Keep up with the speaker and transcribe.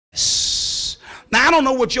Now, I don't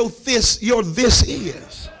know what your this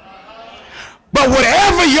is. But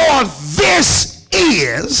whatever your this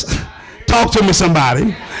is, talk to me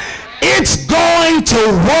somebody, it's going to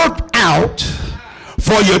work out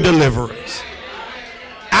for your deliverance.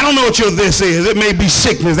 I don't know what your this is. It may be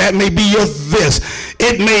sickness. That may be your this.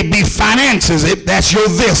 It may be finances. That's your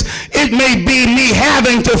this. It may be me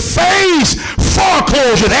having to face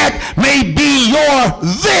foreclosure. That may be your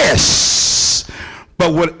this.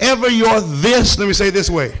 But whatever your this, let me say it this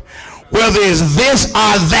way, whether it's this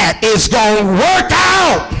or that, it's going to work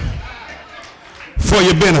out for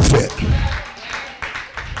your benefit.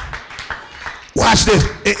 Watch this.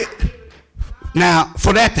 Now,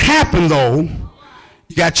 for that to happen, though,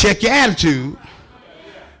 you got to check your attitude.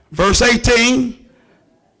 Verse 18,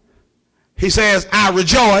 he says, I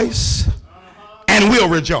rejoice and will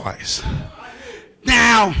rejoice.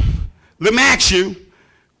 Now, let me ask you,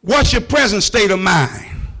 what's your present state of mind?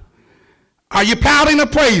 Are you pouting or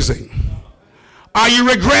praising? Are you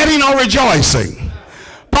regretting or rejoicing?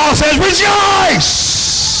 Paul says,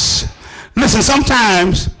 rejoice. Listen,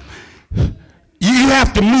 sometimes you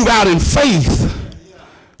have to move out in faith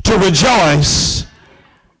to rejoice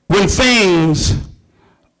when things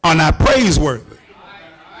are not praiseworthy.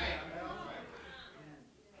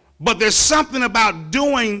 But there's something about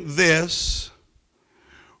doing this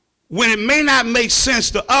when it may not make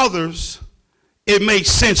sense to others, it makes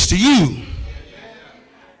sense to you.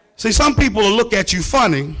 See, some people will look at you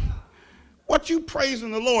funny. What you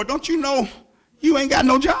praising the Lord? Don't you know you ain't got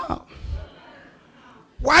no job?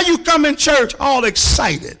 Why you come in church all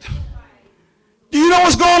excited? Do you know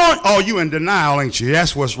what's going on? Oh, you in denial, ain't you?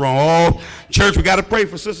 That's what's wrong. Oh, church, we got to pray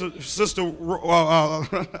for Sister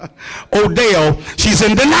Odell. She's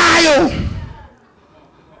in denial.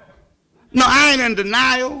 No, I ain't in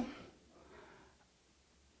denial.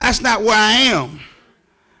 That's not where I am.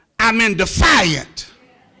 I'm in defiant.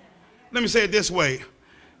 Let me say it this way.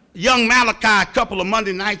 Young Malachi, a couple of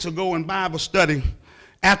Monday nights ago in Bible study,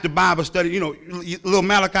 after Bible study, you know, little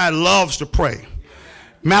Malachi loves to pray.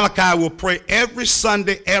 Malachi will pray every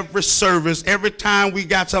Sunday, every service, every time we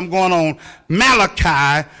got something going on.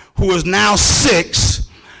 Malachi, who is now 6,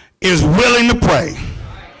 is willing to pray.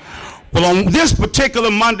 Well, on this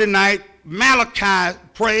particular Monday night, Malachi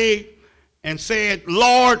prayed and said,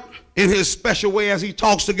 Lord, in his special way as he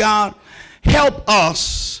talks to God, help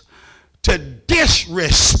us to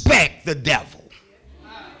disrespect the devil.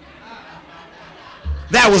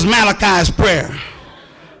 That was Malachi's prayer.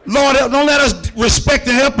 Lord, don't let us respect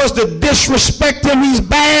and help us to disrespect him. He's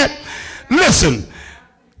bad. Listen,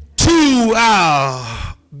 to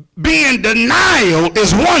be in denial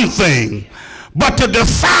is one thing, but to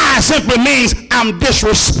defy simply means I'm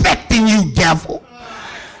disrespecting you, devil,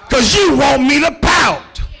 because you want me to pout.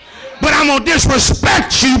 But I'm going to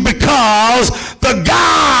disrespect you because the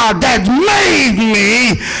God that made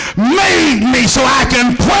me so I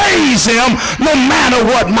can praise him no matter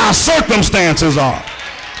what my circumstances are.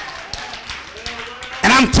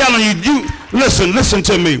 And I'm telling you, listen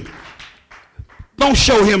to me. Don't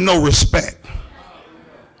show him no respect.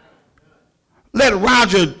 Let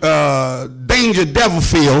Roger Danger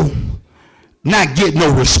Devilfield not get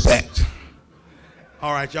no respect.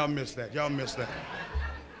 All right, y'all missed that. Y'all missed that.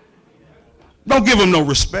 Don't give him no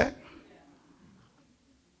respect.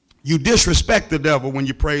 You disrespect the devil when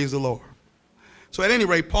you praise the Lord. So at any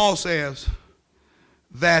rate, Paul says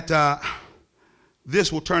that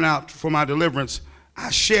this will turn out for my deliverance.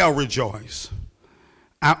 I shall rejoice.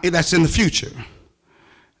 That's in the future.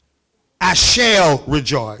 I shall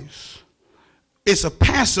rejoice. It's a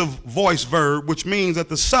passive voice verb, which means that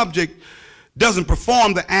the subject doesn't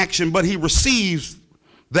perform the action, but he receives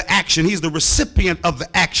the action. He's the recipient of the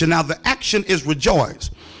action. Now, the action is rejoice.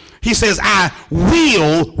 He says, I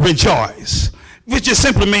will rejoice, which just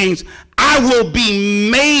simply means I will be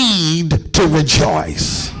made to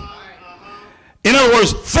rejoice. In other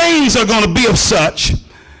words, things are going to be of such,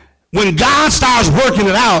 when God starts working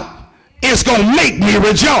it out, it's going to make me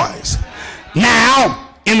rejoice.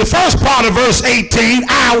 Now, in the first part of verse 18,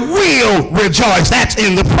 I will rejoice. That's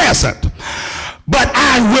in the present. But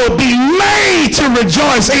I will be made to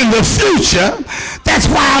rejoice in the future. That's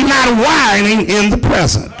why I'm not whining in the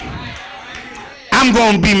present. I'm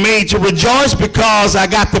going to be made to rejoice because I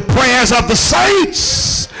got the prayers of the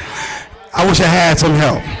saints. I wish I had some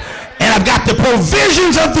help. And I've got the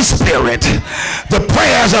provisions of the Spirit, the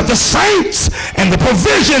prayers of the saints, and the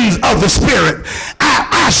provisions of the Spirit.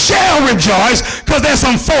 I shall rejoice because there's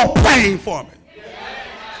some folk praying for me.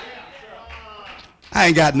 I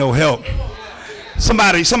ain't got no help.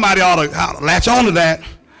 Somebody ought to latch on to that.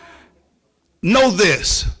 Know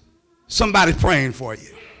this. Somebody's praying for you.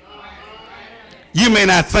 You may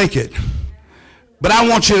not think it, but I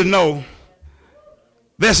want you to know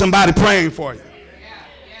there's somebody praying for you.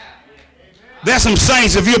 There's some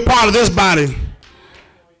saints, if you're part of this body,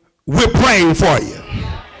 we're praying for you.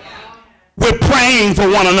 We're praying for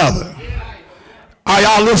one another. Are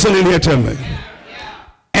y'all listening here to me?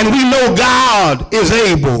 And we know God is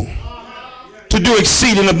able to do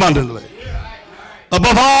exceeding abundantly,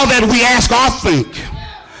 above all that we ask or think,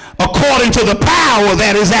 according to the power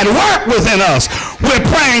that is at work within us. We're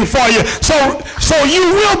praying for you. So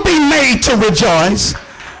you will be made to rejoice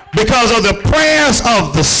because of the prayers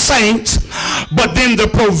of the saints, but then the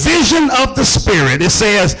provision of the Spirit. It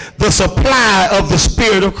says the supply of the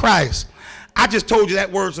Spirit of Christ. I just told you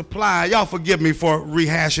that word supply. Y'all forgive me for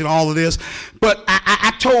rehashing all of this, but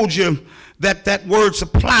I told you that that word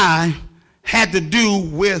supply had to do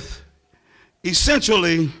with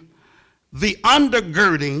essentially the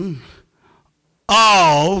undergirding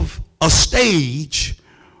of a stage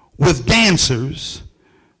with dancers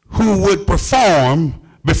who would perform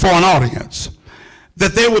before an audience.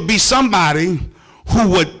 That there would be somebody who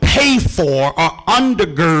would pay for or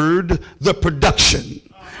undergird the production,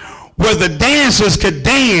 where the dancers could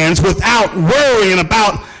dance without worrying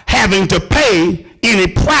about having to pay any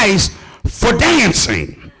price for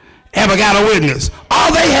dancing. Ever got a witness?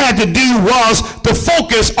 All they had to do was to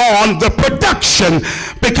focus on the production,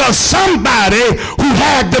 because somebody who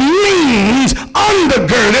had the means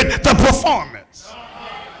undergirded the performance.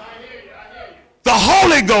 The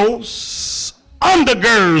Holy Ghost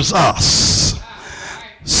undergirds us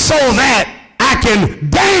so that I can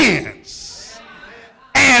dance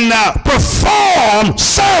and perform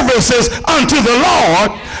services unto the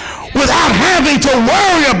Lord without having to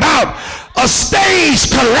worry about a stage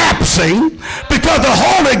collapsing, because the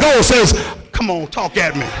Holy Ghost says, come on, talk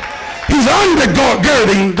at me. He's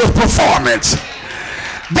undergirding the performance.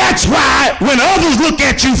 That's why when others look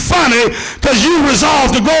at you funny because you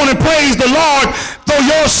resolve to go on and praise the Lord, though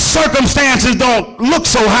your circumstances don't look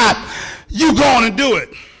so hot, you go on and do it.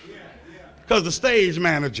 Because the stage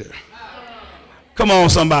manager, come on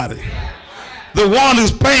somebody, the one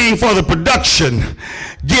who's paying for the production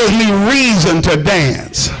gives me reason to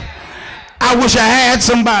dance. I wish I had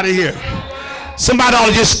somebody here. Somebody ought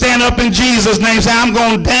to just stand up in Jesus' name and say, I'm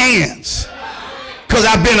going to dance because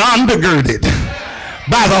I've been undergirded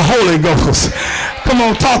by the Holy Ghost. Come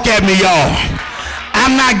on, talk at me, y'all.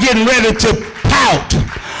 I'm not getting ready to pout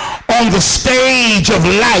on the stage of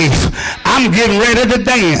life. I'm getting ready to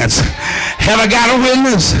dance. Have I got a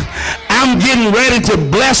witness? I'm getting ready to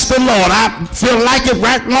bless the Lord. I feel like it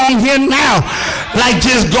right along here now, like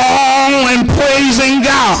just going and praising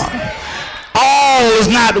God. All is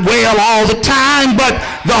not well all the time, but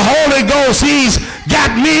the Holy Ghost, he's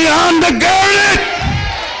got me undergirded.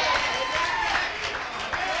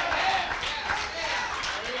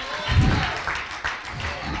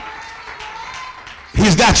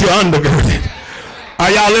 He's got you undergirded.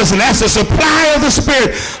 Are y'all listening? That's the supply of the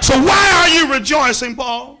Spirit. So why are you rejoicing,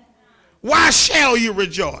 Paul? Why shall you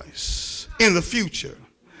rejoice in the future?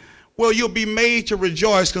 Well, you'll be made to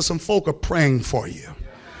rejoice because some folk are praying for you.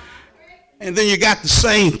 And then you got the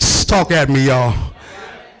saints, talk at me, y'all,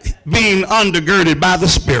 being undergirded by the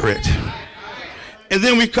Spirit. And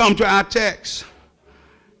then we come to our text.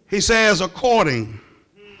 He says, according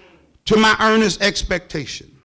to my earnest expectation.